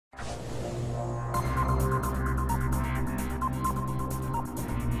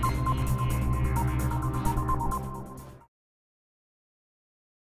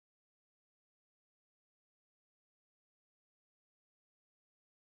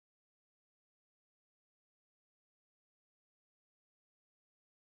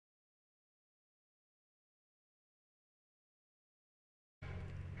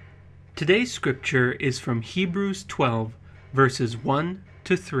Today's scripture is from Hebrews 12, verses 1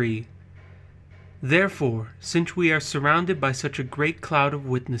 to 3. Therefore, since we are surrounded by such a great cloud of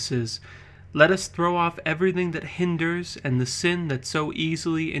witnesses, let us throw off everything that hinders and the sin that so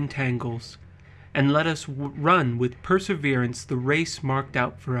easily entangles, and let us run with perseverance the race marked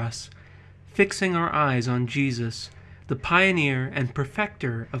out for us, fixing our eyes on Jesus, the pioneer and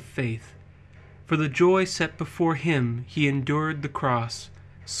perfecter of faith. For the joy set before him he endured the cross,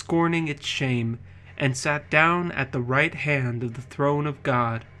 scorning its shame, and sat down at the right hand of the throne of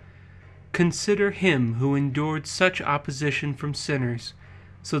God. Consider him who endured such opposition from sinners,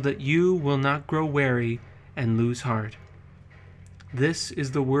 so that you will not grow weary and lose heart. This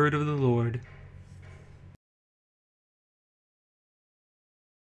is the word of the Lord.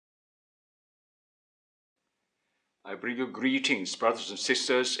 I bring you greetings, brothers and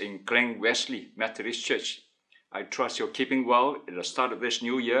sisters in Glen Wesley Methodist Church. I trust you're keeping well at the start of this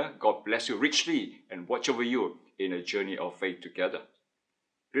new year. God bless you richly and watch over you in a journey of faith together.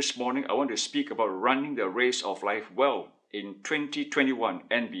 This morning, I want to speak about running the race of life well in 2021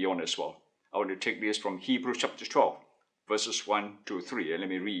 and beyond as well. I want to take this from Hebrews chapter 12, verses 1 to 3, and let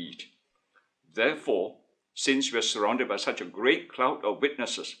me read. Therefore, since we are surrounded by such a great cloud of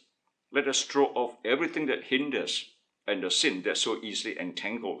witnesses, let us throw off everything that hinders and the sin that so easily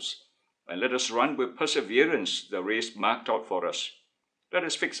entangles, and let us run with perseverance the race marked out for us. Let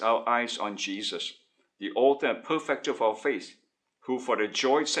us fix our eyes on Jesus, the author and perfecter of our faith, who for the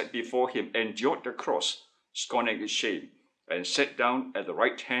joy set before him endured the cross, scorning its shame, and sat down at the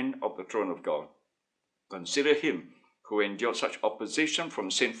right hand of the throne of God. Consider him who endured such opposition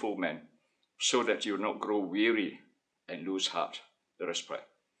from sinful men, so that you will not grow weary and lose heart. Let us pray.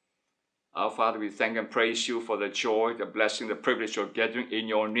 Our Father, we thank and praise you for the joy, the blessing, the privilege of gathering in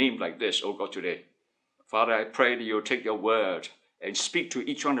your name like this, O God, today. Father, I pray that you'll take your word and speak to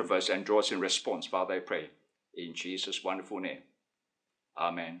each one of us and draw us in response. Father, I pray in Jesus' wonderful name.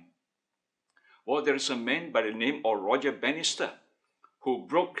 Amen. Well, there is a man by the name of Roger Bannister who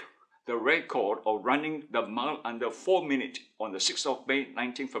broke the record of running the mile under 4 minutes on the 6th of May,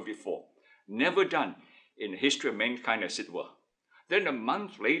 1954. Never done in the history of mankind, as it were. Then a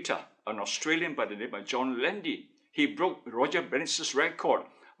month later, an Australian by the name of John Landy, he broke Roger Bannister's record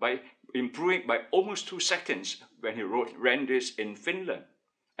by improving by almost 2 seconds when he ran this in Finland.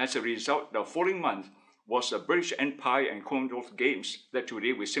 As a result, the following month was the British Empire and Commonwealth Games that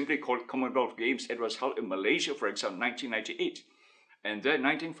today we simply call Commonwealth Games. It was held in Malaysia, for example, 1998. And then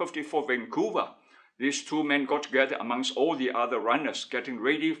 1954, Vancouver, these two men got together amongst all the other runners, getting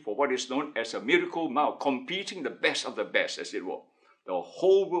ready for what is known as a miracle mile, competing the best of the best, as it were. The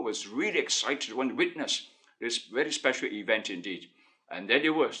whole world was really excited to want to witness this very special event indeed. And then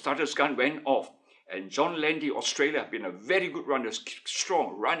they were, starter's gun went off. And John Landy, Australia, been a very good runner,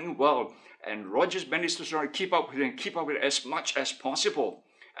 strong, running well. And Roger Bannister trying to keep up with it as much as possible.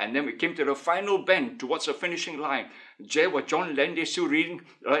 And then we came to the final bend towards the finishing line. There was John Landy still reading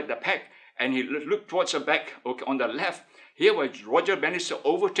the pack. And he looked towards the back, okay, on the left. Here was Roger Bannister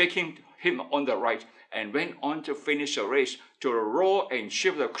overtaking him on the right, and went on to finish the race to a roar and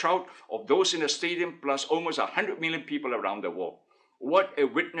cheer the crowd of those in the stadium, plus almost 100 million people around the world. What a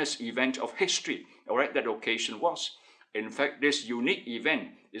witness event of history, all right, that occasion was. In fact, this unique event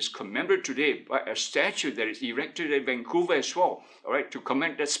is commemorated today by a statue that is erected in Vancouver as well, all right, to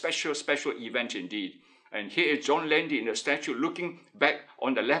commemorate that special event indeed. And here is John Landy in the statue looking back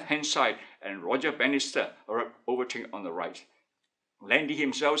on the left-hand side, and Roger Bannister overtaking on the right. Landy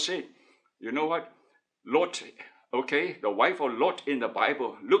himself said, you know what? Lot, okay, the wife of Lot in the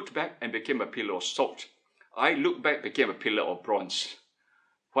Bible looked back and became a pillar of salt. I looked back, became a pillar of bronze.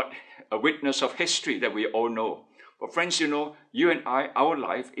 What a witness of history that we all know. But friends, you know, you and I, our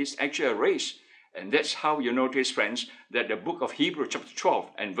life is actually a race. And that's how you notice, friends, that the book of Hebrews chapter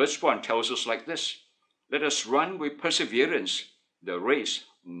 12 and verse 1 tells us like this. Let us run with perseverance the race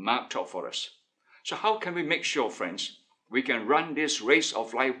marked out for us. So how can we make sure, friends, we can run this race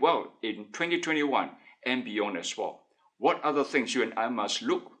of life well in 2021 and beyond as well? What other things you and I must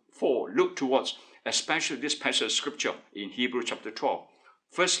look towards, especially this passage of scripture in Hebrews chapter 12?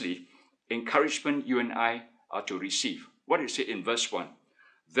 Firstly, encouragement you and I are to receive. What is it in verse 1?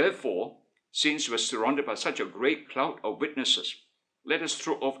 Therefore, since we're surrounded by such a great cloud of witnesses, let us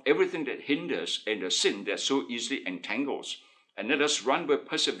throw off everything that hinders and the sin that so easily entangles, and let us run with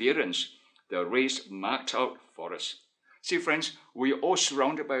perseverance the race marked out for us. See, friends, we are all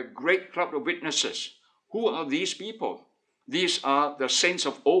surrounded by a great cloud of witnesses. Who are these people? These are the saints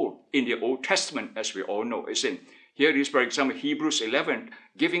of old in the Old Testament, as we all know. Here is, for example, Hebrews 11,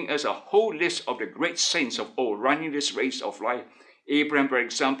 giving us a whole list of the great saints of old running this race of life Abraham, for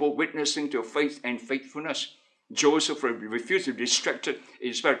example, witnessing to faith and faithfulness. Joseph refused to be distracted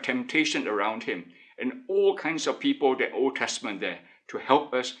in spite of temptation around him. And all kinds of people, the Old Testament there, to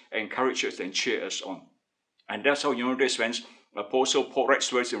help us, encourage us, and cheer us on. And that's how you know this, friends. Apostle Paul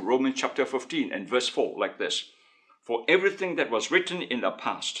writes words in Romans chapter 15 and verse 4 like this. For everything that was written in the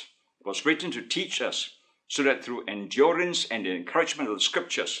past was written to teach us, so that through endurance and the encouragement of the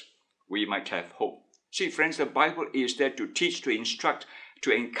scriptures, we might have hope. See, friends, the Bible is there to teach, to instruct,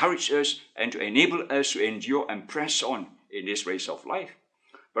 to encourage us, and to enable us to endure and press on in this race of life.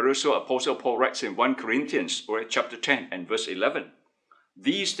 But also Apostle Paul writes in 1 Corinthians chapter 10 and verse 11,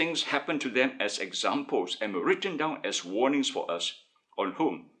 these things happened to them as examples and were written down as warnings for us, on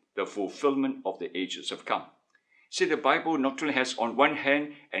whom the fulfillment of the ages have come. See, the Bible not only has on one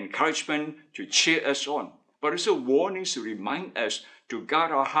hand encouragement to cheer us on, but also warnings to remind us to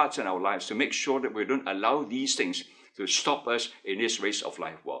guard our hearts and our lives, to make sure that we don't allow these things to stop us in this race of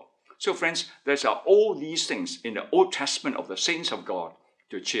life. Well, so friends, there's all these things in the Old Testament of the saints of God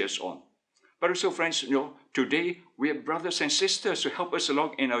to cheer us on. But also, friends, today we have brothers and sisters to help us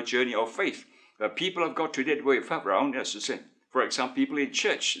along in our journey of faith. The people of God today that we have around us, for example, people in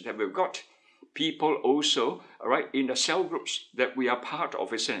church that we've got, people also, in the cell groups that we are part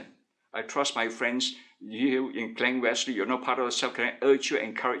of, isn't it? I trust my friends, you in Klang Wesley, you're not part of the cell. Can I urge you,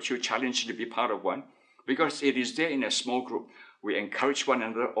 encourage you, challenge you to be part of one? Because it is there in a small group. We encourage one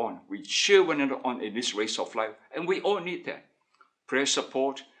another on. We cheer one another on in this race of life. And we all need that. Prayer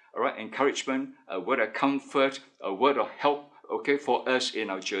support, encouragement, a word of comfort, a word of help, for us in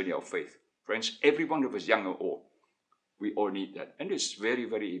our journey of faith. Friends, every one of us, young or old, we all need that. And it's very,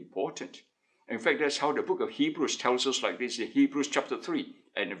 very important. In fact, that's how the book of Hebrews tells us like this in Hebrews chapter 3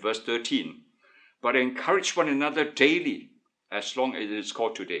 and verse 13. But encourage one another daily, as long as it is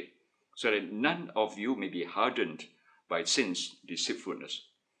called today, so that none of you may be hardened by sin's deceitfulness.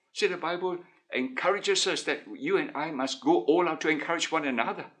 See, the Bible encourages us that you and I must go all out to encourage one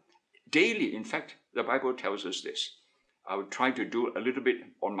another. Daily, in fact, the Bible tells us this. I would try to do a little bit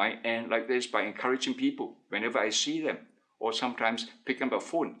on my end like this by encouraging people whenever I see them, or sometimes pick up a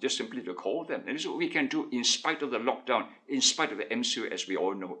phone just simply to call them. And this is what we can do in spite of the lockdown, in spite of the MCO, as we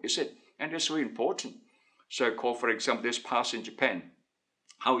all know, is it? And that's so important. So I called, for example, this pastor in Japan.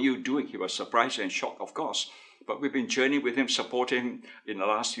 How are you doing? He was surprised and shocked, of course. But we've been journeying with him, supporting him in the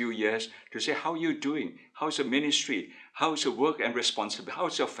last few years to say, how are you doing? How's the ministry? How's the work and responsibility?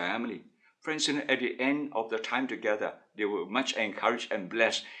 How's your family? Friends, at the end of the time together, they were much encouraged and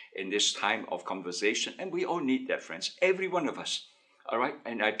blessed in this time of conversation. And we all need that, friends. Every one of us. All right?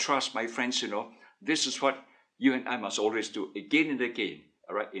 And I trust, my friends, this is what you and I must always do again and again,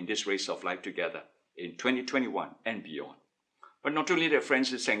 all right, in this race of life together in 2021 and beyond. But not only that,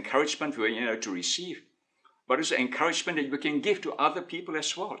 friends, it's encouragement for to receive, but it's encouragement that we can give to other people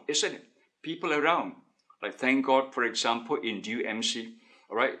as well, isn't it? People around. Like, thank God, for example, in WMCK,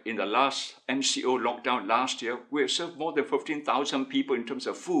 all right, in the last MCO lockdown last year, we have served more than 15,000 people in terms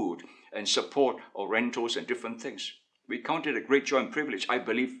of food and support or rentals and different things. We count it a great joy and privilege. I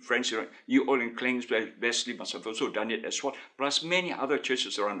believe, friends, you all in Klang Wesley must have also done it as well, plus many other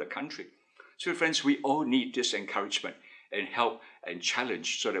churches around the country. So, friends, we all need this encouragement and help and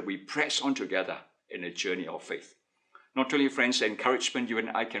challenge so that we press on together in a journey of faith. Not only, friends, encouragement you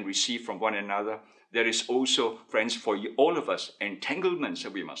and I can receive from one another, there is also, friends, for all of us, entanglements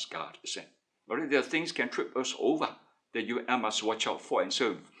that we must guard. But there are things can trip us over that you and I must watch out for. And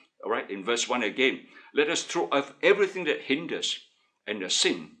so, all right, in verse 1 again, let us throw off everything that hinders and the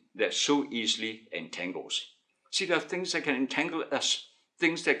sin that so easily entangles. See, there are things that can entangle us,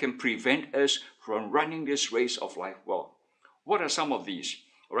 things that can prevent us from running this race of life well. What are some of these?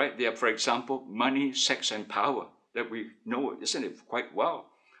 All right, they are, for example, money, sex, and power that we know, isn't it, quite well.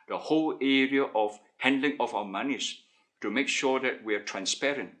 The whole area of handling of our monies to make sure that we are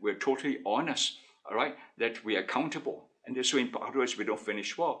transparent, we're totally honest, all right, that we are accountable. And this way, otherwise we don't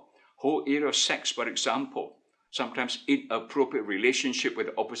finish well. Whole area of sex, for example, sometimes inappropriate relationship with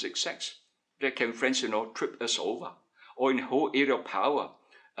the opposite sex that can, friends, trip us over. Or in the whole area of power,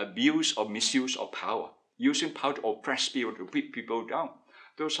 abuse or misuse of power, using power to oppress people, to beat people down.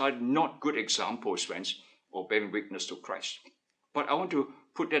 Those are not good examples, friends, of bearing witness to Christ. But I want to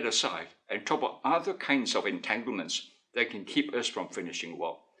put that aside and talk about other kinds of entanglements that can keep us from finishing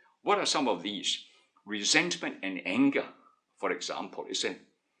well. What are some of these? Resentment and anger, for example, isn't it?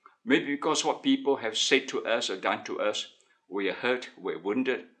 Maybe because what people have said to us or done to us, we are hurt, we're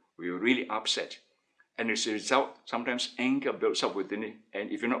wounded, we're really upset. And as a result, sometimes anger builds up within it.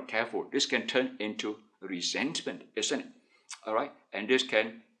 And if you're not careful, this can turn into resentment, isn't it? All right? And this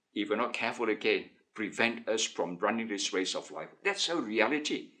can, if you're not careful again, prevent us from running this race of life. That's a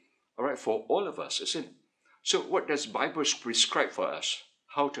reality, all right, for all of us, isn't it? So what does the Bible prescribe for us?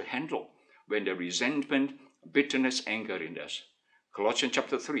 How to handle when the resentment, bitterness, anger in us? Colossians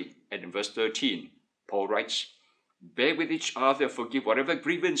chapter 3 and in verse 13, Paul writes, bear with each other, forgive whatever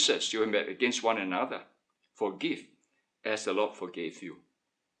grievances you have met against one another. Forgive as the Lord forgave you.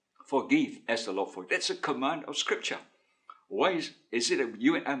 Forgive as the Lord forgave. That's a command of Scripture. Why is it that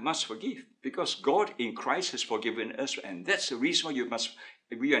you and I must forgive? Because God in Christ has forgiven us, and that's the reason why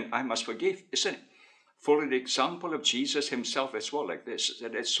we and I must forgive, isn't it? Follow the example of Jesus himself as well, like this.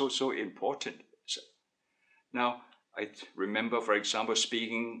 That's so important. Now, I remember, for example,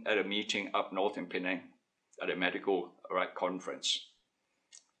 speaking at a meeting up north in Penang at a medical conference.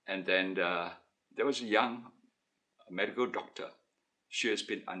 And then there was a young medical doctor. She has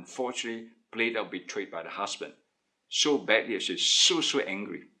been unfortunately played out, betrayed by the husband so badly. She's so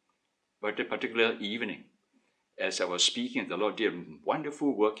angry. But that particular evening, as I was speaking, the Lord did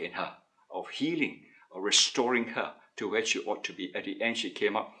wonderful work in her of healing, of restoring her to where she ought to be. At the end, she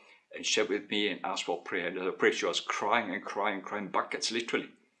came up and shared with me and asked for prayer. And the prayer, she was crying, buckets literally.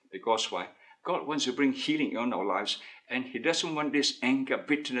 Because why? God wants to bring healing in our lives, and He doesn't want this anger,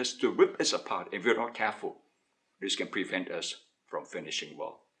 bitterness to rip us apart if we're not careful. This can prevent us from finishing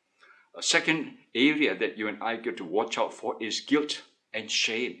well. A second area that you and I get to watch out for is guilt and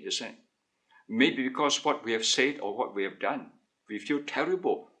shame, isn't it? Maybe because what we have said or what we have done, we feel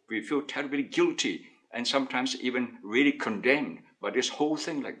terrible, we feel terribly guilty, and sometimes even really condemned by this whole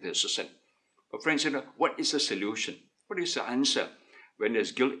thing like this, isn't it? But friends, what is the solution? What is the answer when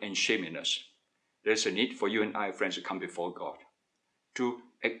there's guilt and shame in us? There's a need for you and I, friends, to come before God, to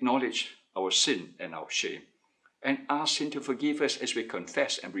acknowledge our sin and our shame, and ask Him to forgive us as we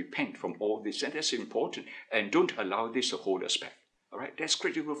confess and repent from all this. And that's important. And don't allow this to hold us back. All right? That's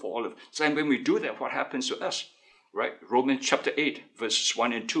critical for all of us. So when we do that, what happens to us? Right? Romans chapter 8, verses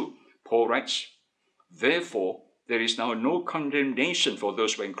 1 and 2. Paul writes, therefore, there is now no condemnation for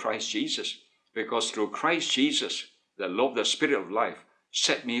those who are in Christ Jesus, because through Christ Jesus, the law of the Spirit of life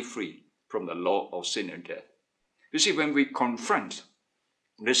set me free from the law of sin and death. You see, when we confront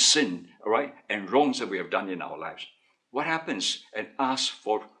this sin, all right, and wrongs that we have done in our lives, what happens? And ask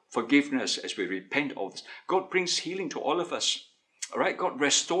for forgiveness as we repent of this. God brings healing to all of us, all right? God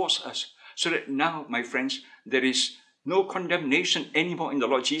restores us, so that now, my friends, there is no condemnation anymore in the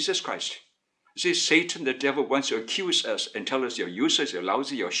Lord Jesus Christ. You see, Satan, the devil, wants to accuse us and tell us you're useless, you're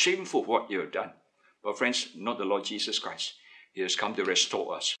lousy, you're shameful for what you have done. But friends, not the Lord Jesus Christ. He has come to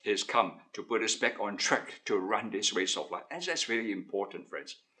restore us. He has come to put us back on track to run this race of life. And that's very important,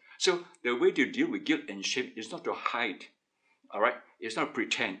 friends. So the way to deal with guilt and shame is not to hide, all right? It's not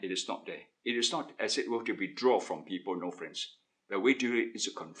pretend it is not there. It is not as it were to withdraw from people, no, friends. The way to do it is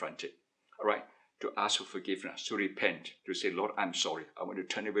to confront it, all right? To ask for forgiveness, to repent, to say, Lord, I'm sorry. I want to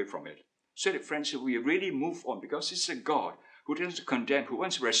turn away from it. So that, friends, we really move on, because it's a God who doesn't condemn, who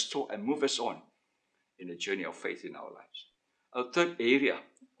wants to restore and move us on in the journey of faith in our lives. A third area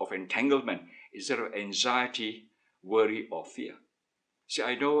of entanglement is that of anxiety, worry, or fear. See,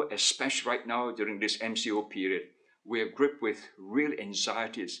 I know, especially right now during this MCO period, we are gripped with real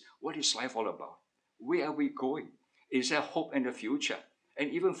anxieties. What is life all about? Where are we going? Is there hope in the future?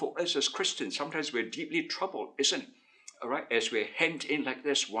 And even for us as Christians, sometimes we're deeply troubled, isn't it? All right, as we're hemmed in like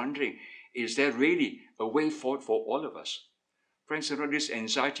this, wondering, is there really a way forward for all of us? Friends, this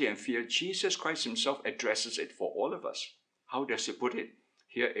anxiety and fear, Jesus Christ Himself addresses it for all of us. How does He put it?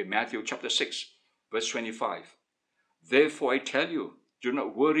 Here in Matthew chapter 6, verse 25. Therefore I tell you, do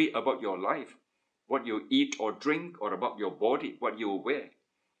not worry about your life, what you eat or drink, or about your body, what you will wear.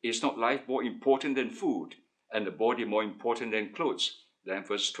 Is not life more important than food, and the body more important than clothes? Then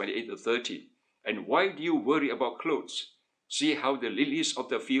verse 28 to 30. And why do you worry about clothes? See how the lilies of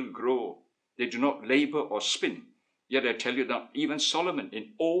the field grow. They do not labor or spin. Yet I tell you that even Solomon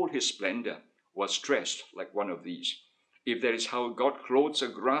in all his splendor was dressed like one of these. If that is how God clothes the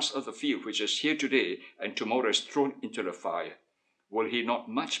grass of the field, which is here today and tomorrow is thrown into the fire, will He not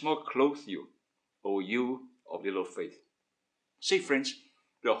much more clothe you, O you of little faith? See, friends,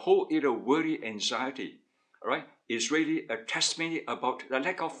 the whole area of worry, anxiety, all right, is really a testimony about the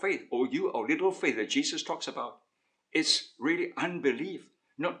lack of faith, O you of little faith, that Jesus talks about. It's really unbelief,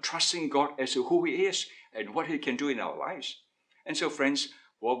 not trusting God as to who He is and what He can do in our lives. And so, friends,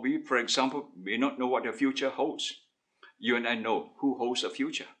 while we, for example, may not know what the future holds, you and I know who holds the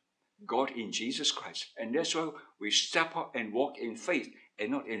future. God in Jesus Christ. And that's why we step up and walk in faith and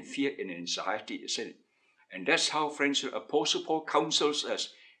not in fear and anxiety, isn't it? And that's how, friends, the Apostle Paul counsels us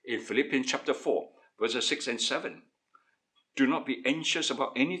in Philippians chapter 4, verses 6 and 7. Do not be anxious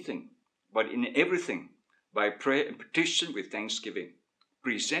about anything, but in everything, by prayer and petition with thanksgiving,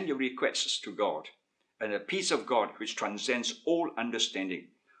 present your requests to God, and the peace of God, which transcends all understanding,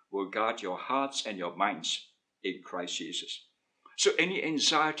 will guard your hearts and your minds in Christ Jesus. So any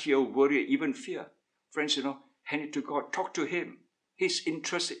anxiety or worry, even fear, friends, hand it to God. Talk to Him. He's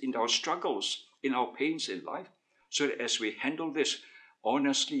interested in our struggles, in our pains in life, so that as we handle this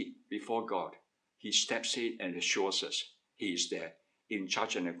honestly before God, He steps in and assures us He is there, in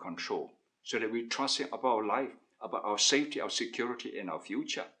charge and in control, so that we trust Him about our life, about our safety, our security, and our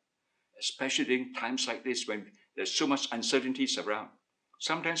future. Especially in times like this when there's so much uncertainties around.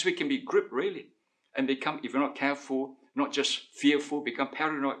 Sometimes we can be gripped really and become, if we're not careful, not just fearful, become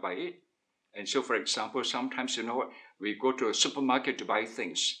paranoid by it. And so, for example, sometimes, we go to a supermarket to buy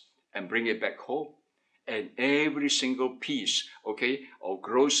things and bring it back home. And every single piece, of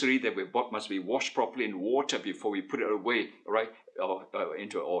grocery that we bought must be washed properly in water before we put it away, right,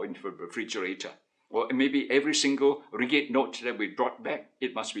 into the refrigerator. Or maybe every single ringgit note that we brought back,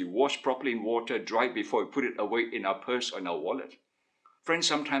 it must be washed properly in water, dried before we put it away in our purse or in our wallet. Friends,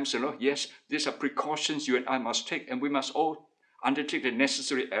 sometimes, yes, these are precautions you and I must take, and we must all undertake the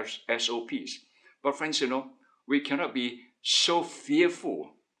necessary SOPs. But friends, we cannot be so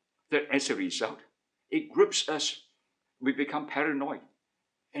fearful that as a result, it grips us. We become paranoid,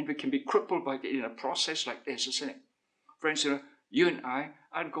 and we can be crippled by it in a process like this, isn't it? Friends, you and I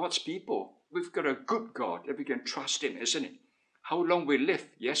are God's people. We've got a good God that we can trust Him, isn't it? How long we live,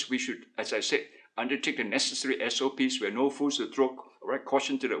 yes, we should, as I said, undertake the necessary SOPs. We're no fools to throw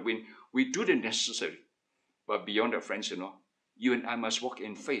caution to the wind. We do the necessary. But beyond that, friends, you and I must walk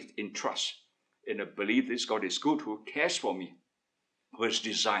in faith, in trust, and believe this God is good, who cares for me, who is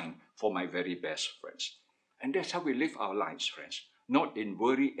designed for my very best, friends. And that's how we live our lives, friends. Not in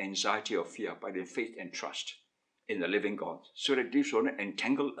worry, anxiety, or fear, but in faith and trust in the living God, so that this will not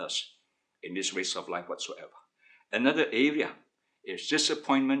entangle us in this race of life whatsoever. Another area is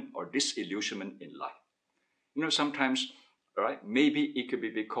disappointment or disillusionment in life. Sometimes, right, maybe it could be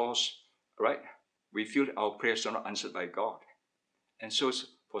because, right, we feel that our prayers are not answered by God. And so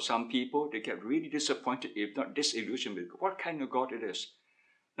for some people, they get really disappointed, if not disillusioned with what kind of God it is.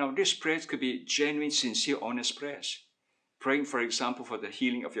 Now, these prayers could be genuine, sincere, honest prayers. Praying, for example, for the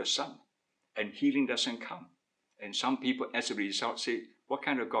healing of your son, and healing doesn't come. And some people, as a result, say, what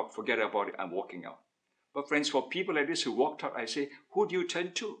kind of God? Forget about it, I'm walking out. But friends, for people like this who walked out, I say, who do you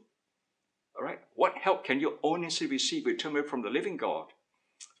turn to? All right? What help can you honestly receive? We turn away from the living God.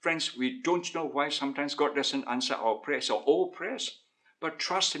 Friends, we don't know why sometimes God doesn't answer our prayers or all prayers. But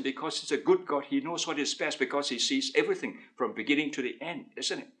trust Him, because He's a good God. He knows what is best, because He sees everything from beginning to the end,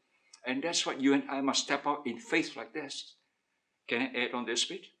 isn't it? And that's what you and I must step out in faith like this. Can I add on this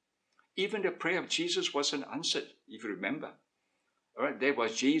bit? Even the prayer of Jesus wasn't answered, if you remember. All right, there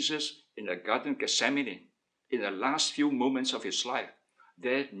was Jesus in the Garden of Gethsemane, in the last few moments of His life,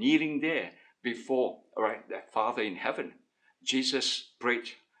 there, kneeling there before, all right, the Father in heaven. Jesus prayed,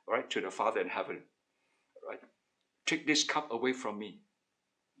 all right, to the Father in heaven, all right, take this cup away from me.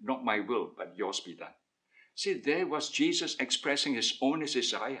 Not my will, but yours be done. See, there was Jesus expressing His honest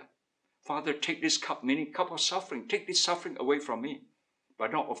desire. Father, take this cup, meaning cup of suffering. Take this suffering away from me.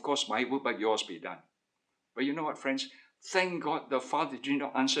 But not, of course, my will, but yours be done. But you know what, friends? Thank God the Father did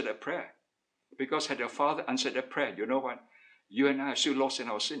not answer that prayer. Because had the Father answered that prayer, you know what? You and I are still lost in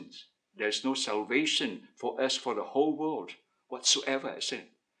our sins. There's no salvation for us, for the whole world, whatsoever, isn't it?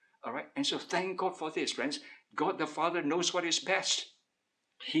 All right? And so thank God for this, friends. God the Father knows what is best.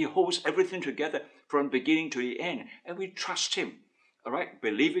 He holds everything together from beginning to the end. And we trust Him. All right?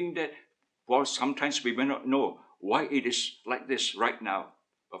 Believing that, while sometimes we may not know why it is like this right now.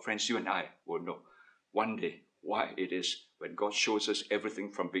 But friends, you and I will know one day why it is when God shows us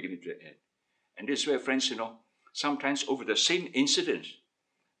everything from beginning to end. And this is where, friends, sometimes over the same incident,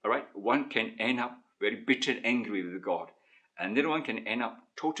 all right, one can end up very bitter and angry with God. And the other one can end up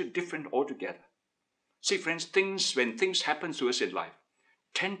totally different altogether. See, friends, when things happen to us in life,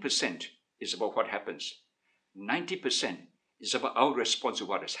 10% is about what happens. 90% is about our response to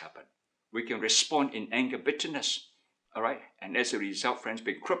what has happened. We can respond in anger, bitterness, all right? And as a result, friends,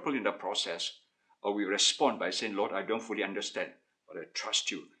 be crippled in the process. Or we respond by saying, Lord, I don't fully understand, but I trust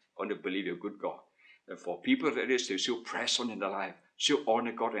you. I want to believe you're a good God. And for people like this, they still press on in their life, still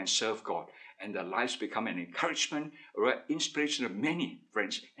honor God and serve God. And their lives become an encouragement or an inspiration of many,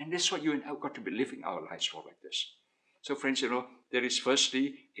 friends. And that's what you and I have got to be living our lives for like this. So, friends, there is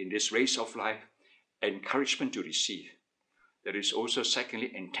firstly, in this race of life, encouragement to receive. There is also,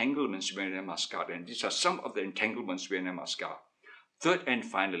 secondly, entanglements we must guard. And these are some of the entanglements we must guard. Third and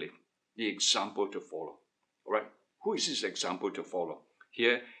finally, the example to follow. All right? Who is this example to follow?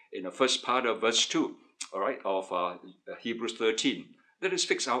 Here in the first part of verse 2, all right, of Hebrews 13. Let us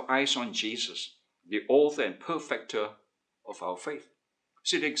fix our eyes on Jesus, the author and perfecter of our faith.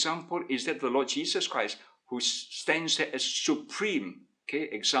 See, the example is that the Lord Jesus Christ, who stands there as supreme,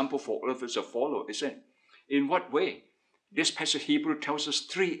 example for all of us to follow, isn't it? In what way? This passage of Hebrew tells us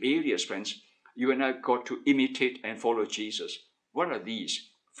three areas, friends, you and I got to imitate and follow Jesus. What are these?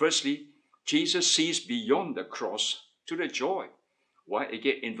 Firstly, Jesus sees beyond the cross to the joy. Why?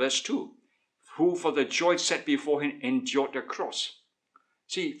 Again, in verse 2, who for the joy set before him endured the cross.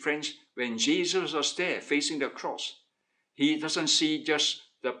 See, friends, when Jesus was there facing the cross, he doesn't see just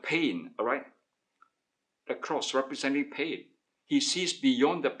the pain, all right? The cross representing pain. He sees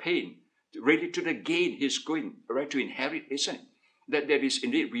beyond the pain, really to the gain he's going, all right, to inherit, isn't it? That there is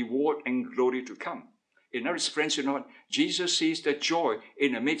indeed reward and glory to come. In other words, friends, you know what? Jesus sees the joy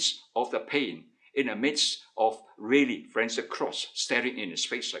in the midst of the pain, in the midst of really, friends, the cross staring in his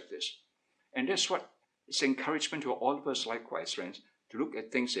face like this. And that's what it's encouragement to all of us likewise, friends, to look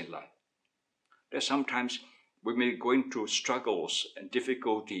at things in life. That sometimes we may be going through struggles and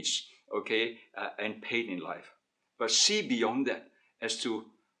difficulties, and pain in life. But see beyond that as to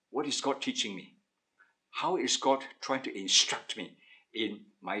what is God teaching me? How is God trying to instruct me in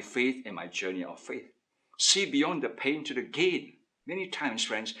my faith and my journey of faith? See beyond the pain to the gain. Many times,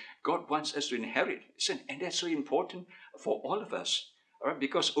 friends, God wants us to inherit, and that's so important for all of us. All right?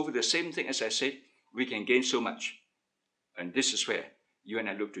 Because over the same thing, as I said, we can gain so much. And this is where you and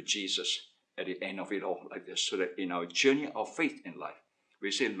I look to Jesus at the end of it all like this, so that in our journey of faith in life,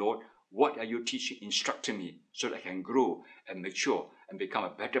 we say, Lord, what are you teaching, instructing me so that I can grow and mature and become a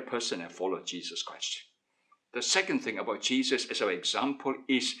better person and follow Jesus Christ? The second thing about Jesus as our example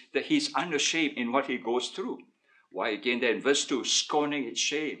is that he's unashamed in what he goes through. Why, again, there in verse 2, scorning its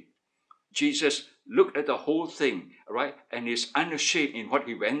shame. Jesus looked at the whole thing, right, and is unashamed in what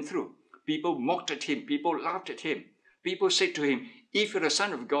he went through. People mocked at him. People laughed at him. People said to him, if you're the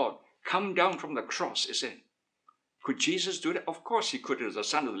Son of God, come down from the cross, is it? Could Jesus do that? Of course he could as the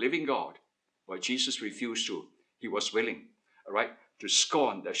Son of the living God. But Jesus refused to. He was willing, all right, to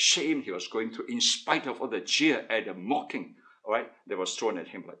scorn the shame he was going through in spite of all the jeer and the mocking, all right, that was thrown at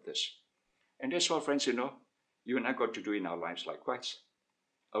him like this. And that's what, friends, you and I got to do in our lives likewise.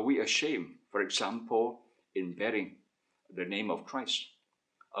 Are we ashamed, for example, in bearing the name of Christ?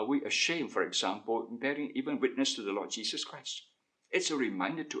 Are we ashamed, for example, in bearing even witness to the Lord Jesus Christ? It's a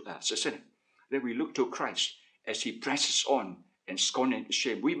reminder to us, isn't it, that we look to Christ as he presses on and scorning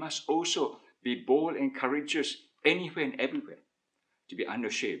shame. We must also be bold and courageous anywhere and everywhere to be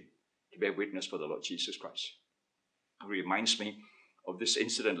unashamed, to bear witness for the Lord Jesus Christ. It reminds me of this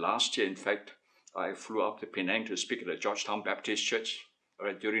incident last year. In fact, I flew up to Penang to speak at the Georgetown Baptist Church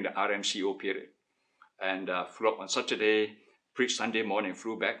during the RMCO period. And flew up on Saturday, preached Sunday morning,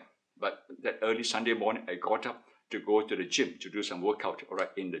 flew back. But that early Sunday morning, I got up to go to the gym to do some workout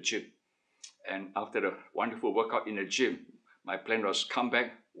in the gym. And after the wonderful workout in the gym, my plan was come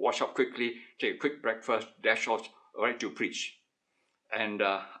back, wash up quickly, take a quick breakfast, dash off, to preach. And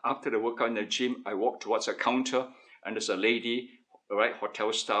after the workout in the gym, I walked towards a counter, and there's a lady,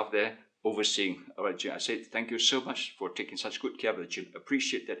 hotel staff there overseeing gym. I said, thank you so much for taking such good care of the gym.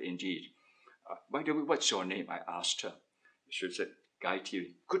 Appreciate that indeed. By the way, what's your name? I asked her. She said, Guy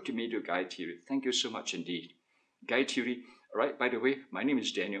Thierry. Good to meet you, Guy Thierry. Thank you so much indeed. Guy Thierry, by the way, my name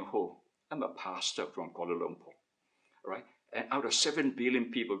is Daniel Ho. I'm a pastor from Kuala Lumpur, right? And out of 7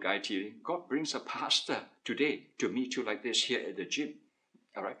 billion people, Guy Thierry, God brings a pastor today to meet you like this here at the gym,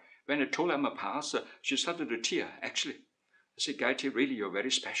 all right? When I told her I'm a pastor, she started to tear, actually. I said, Guy Thierry, really, you're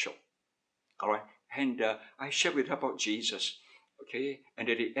very special, all right? And I shared with her about Jesus, okay? And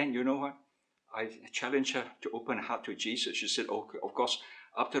at the end, you know what? I challenged her to open her heart to Jesus. She said, okay, of course.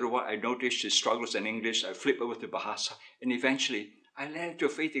 After a while, I noticed she struggles in English. I flipped over to Bahasa. And eventually, I led to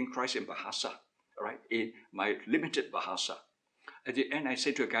faith in Christ in Bahasa, all right, in my limited Bahasa. At the end, I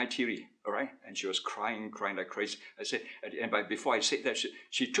said to a Guy Thierry, all right, and she was crying like crazy. I said, at the end, but before I said that,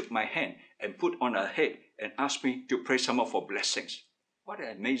 she took my hand and put on her head and asked me to pray some more for blessings. What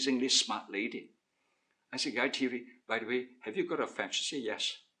an amazingly smart lady. I said, Guy Thierry, by the way, have you got a family? She said,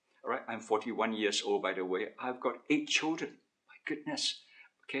 yes. All right, I'm 41 years old, by the way. I've got 8 children. My goodness,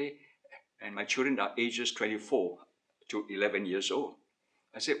 okay? And my children are ages 24 to 11 years old.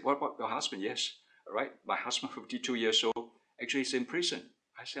 I said, what about your husband? Yes, all right. My husband, 52 years old, actually is in prison.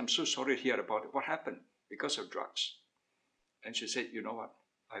 I said, I'm so sorry to hear about it. What happened? Because of drugs. And she said, you know what?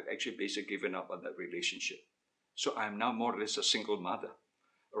 I've actually basically given up on that relationship. So I'm now more or less a single mother,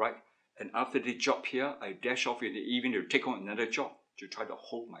 all right? And after the job here, I dash off in the evening to take on another job to try to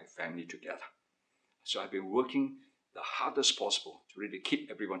hold my family together. So I've been working the hardest possible to really keep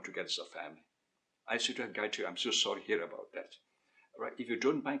everyone together as a family. I said to Gayatri, I'm so sorry to hear about that. All right, if you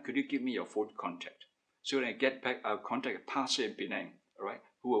don't mind, could you give me your phone contact? So when I get back, I'll contact a pastor in Penang, all right,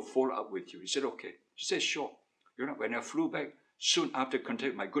 who will follow up with you. He said, okay. She said, sure. When I flew back, soon after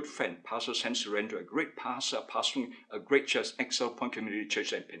contacted my good friend, Pastor San Surrender, a great pastor, pastoring a great church, Excel Point Community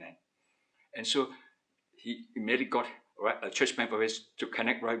Church in Penang. And so he immediately got a church member to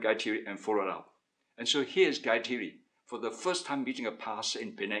connect with Gayatri and follow up. And so here's Gayatri, for the first time meeting a pastor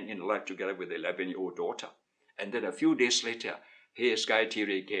in Penang in life together with an 11-year-old daughter. And then a few days later, here's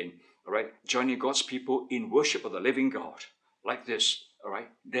Gayatri again, all right, joining God's people in worship of the living God, like this, all right,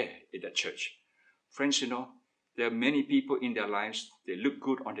 there in the church. Friends, there are many people in their lives, they look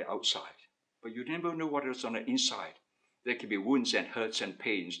good on the outside, but you never know what is on the inside. There can be wounds and hurts and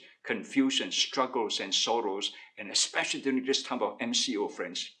pains, confusion, struggles and sorrows, and especially during this time of MCO,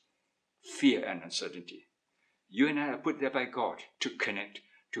 friends, fear and uncertainty. You and I are put there by God to connect,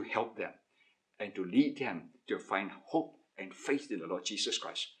 to help them, and to lead them to find hope and faith in the Lord Jesus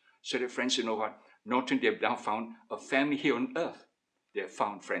Christ. So that, friends, you know what? Not only they have now found a family here on earth, they have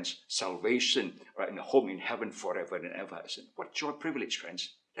found, friends, salvation, right, and a home in heaven forever and ever. What joy, privilege,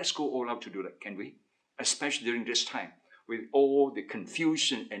 friends. Let's go all out to do that, can we? Especially during this time, with all the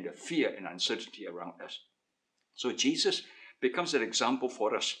confusion and the fear and uncertainty around us. So Jesus becomes an example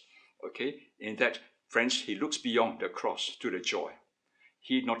for us, okay, in that, friends, he looks beyond the cross to the joy.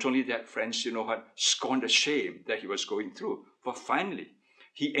 He not only that, friends, scorned the shame that he was going through, but finally,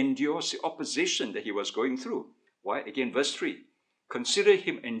 he endures the opposition that he was going through. Why? Again, verse 3. Consider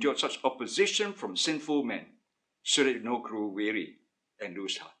him endured such opposition from sinful men, so that you no grow weary and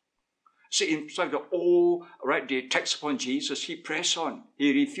lose heart. See, in spite of all the attacks upon Jesus, he pressed on.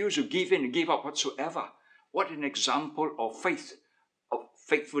 He refused to give in and give up whatsoever. What an example of faith, of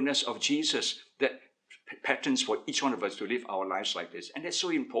faithfulness of Jesus that patterns for each one of us to live our lives like this. And that's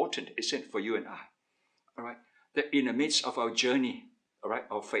so important, isn't it, for you and I? All right, that in the midst of our journey,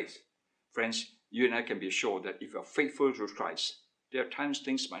 of faith, friends, you and I can be sure that if you're faithful to Christ, there are times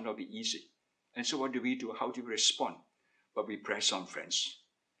things might not be easy. And so what do we do? How do we respond? But we press on, friends.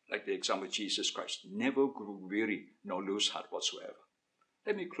 Like the example of Jesus Christ. Never grew weary nor lose heart whatsoever.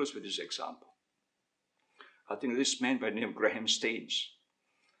 Let me close with this example. I think this man by the name of Graham Staines,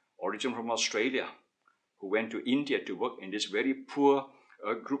 origin from Australia, who went to India to work in this very poor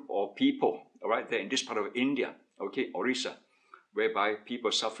group of people, there in this part of India, Orissa, whereby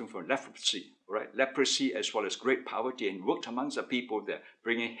people suffering from leprosy, leprosy as well as great poverty, and worked amongst the people there,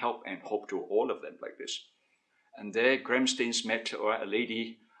 bringing help and hope to all of them like this. And there, Graham Staines met a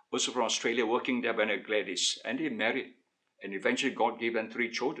lady, also from Australia, working there by name Gladys, and they married. And eventually God gave them 3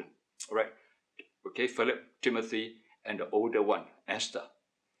 children, Philip, Timothy, and the older one, Esther.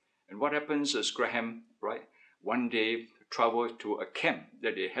 And what happens is Graham, one day traveled to a camp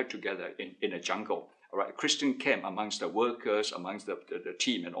that they had together in a jungle, a Christian camp amongst the workers, amongst the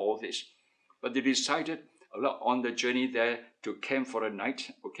team and all this. But they decided on the journey there to camp for a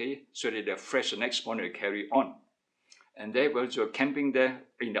night, so that they're fresh the next morning to carry on. And they were camping there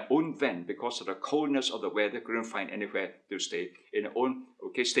in their own van because of the coldness of the weather, couldn't find anywhere to stay. In their own,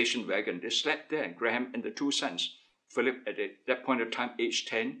 station wagon. They slept there, Graham and the 2 sons. Philip, at that point of time, age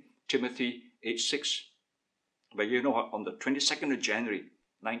 10, Timothy, age 6. But on the 22nd of January,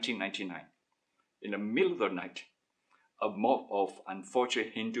 1999, in the middle of the night, a mob of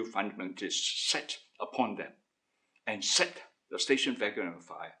unfortunate Hindu fundamentalists set upon them and set the station wagon on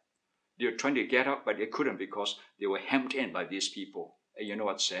fire. They were trying to get out, but they couldn't because they were hemmed in by these people. And you know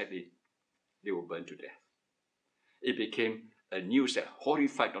what, sadly, they were burned to death. It became a news that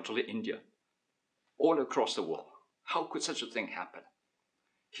horrified not only India, all across the world. How could such a thing happen?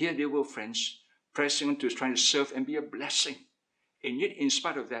 Here they were, friends, pressing on to trying to serve and be a blessing. And yet, in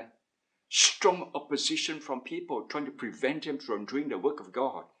spite of that, strong opposition from people trying to prevent them from doing the work of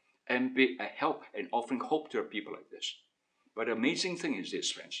God and be a help and offering hope to people like this. But the amazing thing is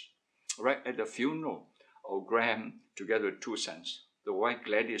this, friends. At the funeral of Graham, together with 2 sons, the wife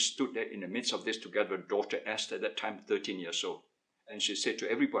Gladys stood there in the midst of this together with daughter Esther, at that time 13 years old. And she said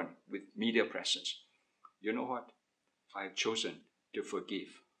to everyone with media presence, you know what? I have chosen to forgive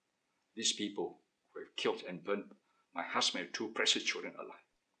these people who have killed and burned my husband and 2 precious children alive.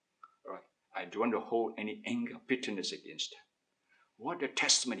 I don't want to hold any anger, bitterness against them. What a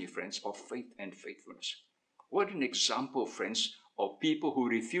testimony, friends, of faith and faithfulness. What an example, friends, of people who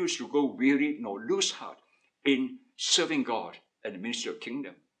refuse to go weary nor lose heart in serving God and the ministry of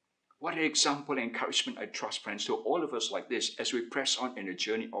kingdom. What an example and encouragement, I trust, friends, to all of us like this as we press on in a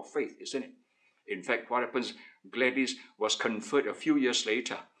journey of faith, isn't it? In fact, what happens, Gladys was converted a few years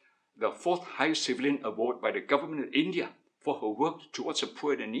later. the 4th highest civilian award by the government of India for her work towards the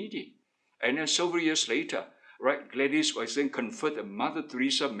poor and the needy. And then several years later, right, Gladys was then conferred the Mother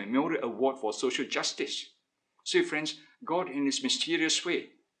Teresa Memorial Award for Social Justice. See, friends, God in His mysterious way,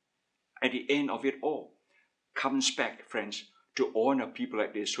 at the end of it all, comes back, friends, to honor people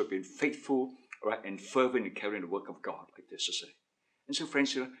like this who have been faithful, right, and fervent in carrying the work of God, like this to say. And so,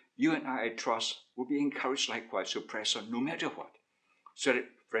 friends, you and I trust, will be encouraged likewise to press on no matter what. So that,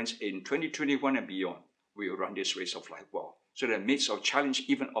 friends, in 2021 and beyond, we will run this race of life well. So that amidst our challenge,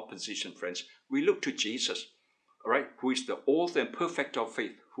 even opposition, friends, we look to Jesus, all right, who is the author and perfecter of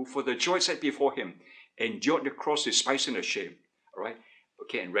faith, who for the joy set before Him endured the cross, despising the shame, all right,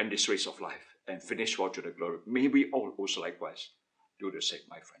 okay, and ran this race of life and finish well to the glory. May we all also likewise do the same,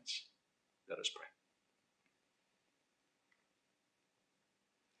 my friends. Let us pray.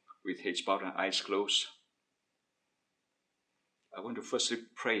 With heads bowed and eyes closed, I want to firstly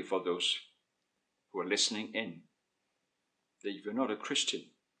pray for those who are listening in, that if you're not a Christian,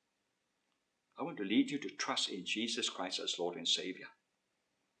 I want to lead you to trust in Jesus Christ as Lord and Savior.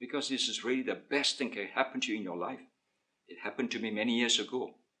 Because this is really the best thing that can happen to you in your life. It happened to me many years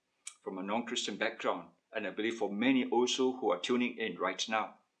ago from a non-Christian background, and I believe for many also who are tuning in right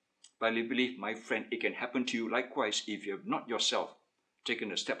now. But I believe, my friend, it can happen to you likewise if you have not yourself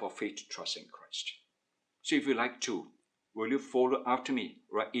taken a step of faith to trust in Christ. So if you like to, will you follow after me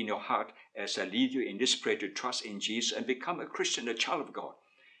right in your heart as I lead you in this prayer to trust in Jesus and become a Christian, a child of God?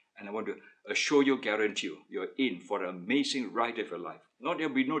 And I want to assure you, guarantee you, you're in for an amazing ride of your life. Not there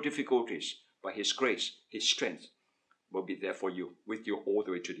will be no difficulties, but His grace, His strength will be there for you, with you all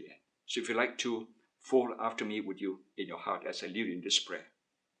the way to the end. So if you like to, follow after me with you in your heart as I lead you in this prayer.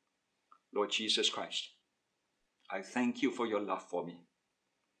 Lord Jesus Christ, I thank you for your love for me.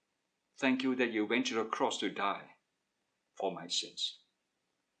 Thank you that you went to the cross to die for my sins.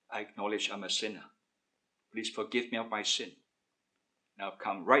 I acknowledge I'm a sinner. Please forgive me of my sin. Now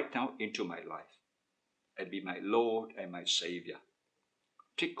come right now into my life and be my Lord and my Savior.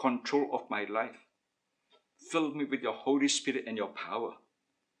 Take control of my life. Fill me with your Holy Spirit and your power,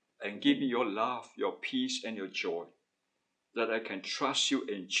 and give me your love, your peace, and your joy, that I can trust you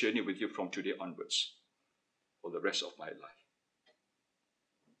and journey with you from today onwards for the rest of my life.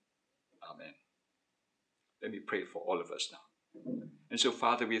 Amen. Let me pray for all of us now. And so,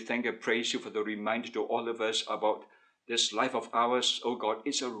 Father, we thank and praise you for the reminder to all of us about this life of ours. Oh God,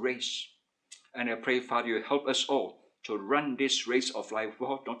 it's a race. And I pray, Father, you help us all to run this race of life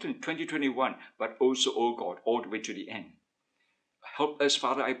well, not in 2021, but also, oh God, all the way to the end. Help us,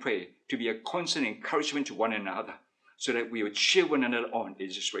 Father, I pray, to be a constant encouragement to one another, so that we will cheer one another on in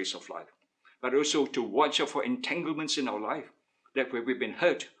this race of life. But also to watch out for entanglements in our life, that where we've been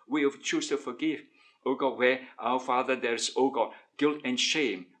hurt, we will choose to forgive. Oh God, where our Father, there's, oh God, guilt and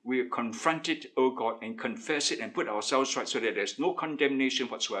shame, we will confront it, oh God, and confess it and put ourselves right, so that there's no condemnation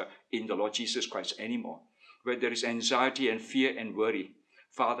whatsoever in the Lord Jesus Christ anymore. Where there is anxiety and fear and worry,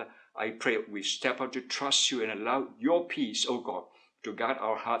 Father, I pray we step out to trust you and allow your peace, oh God, to guard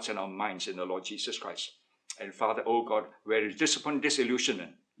our hearts and our minds in the Lord Jesus Christ. And Father, oh God, where there is disappointment,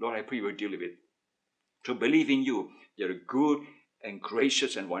 disillusionment, Lord, I pray you will deal with it. To believe in you, you're a good and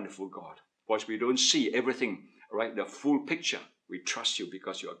gracious and wonderful God. Because we don't see everything, right, the full picture. We trust you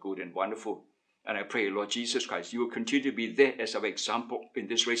because you are good and wonderful. And I pray, Lord Jesus Christ, you will continue to be there as our example in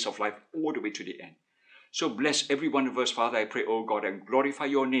this race of life all the way to the end. So bless every one of us, Father, I pray, oh God, and glorify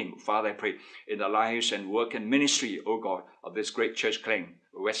your name. Father, I pray in the lives and work and ministry, oh God, of this great church, Klang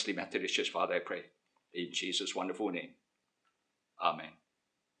Wesley Methodist Church, Father, I pray. In Jesus' wonderful name. Amen.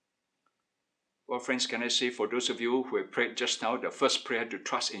 Well, friends, can I say for those of you who have prayed just now, the first prayer to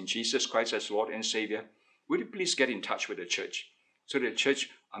trust in Jesus Christ as Lord and Savior, would you please get in touch with the church? So the church,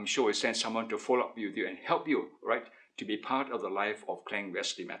 I'm sure, will send someone to follow up with you and help you, right, to be part of the life of Klang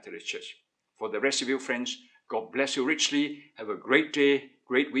Wesley Methodist Church. For the rest of you, friends, God bless you richly. Have a great day,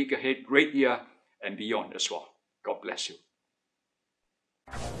 great week ahead, great year, and beyond as well. God bless you.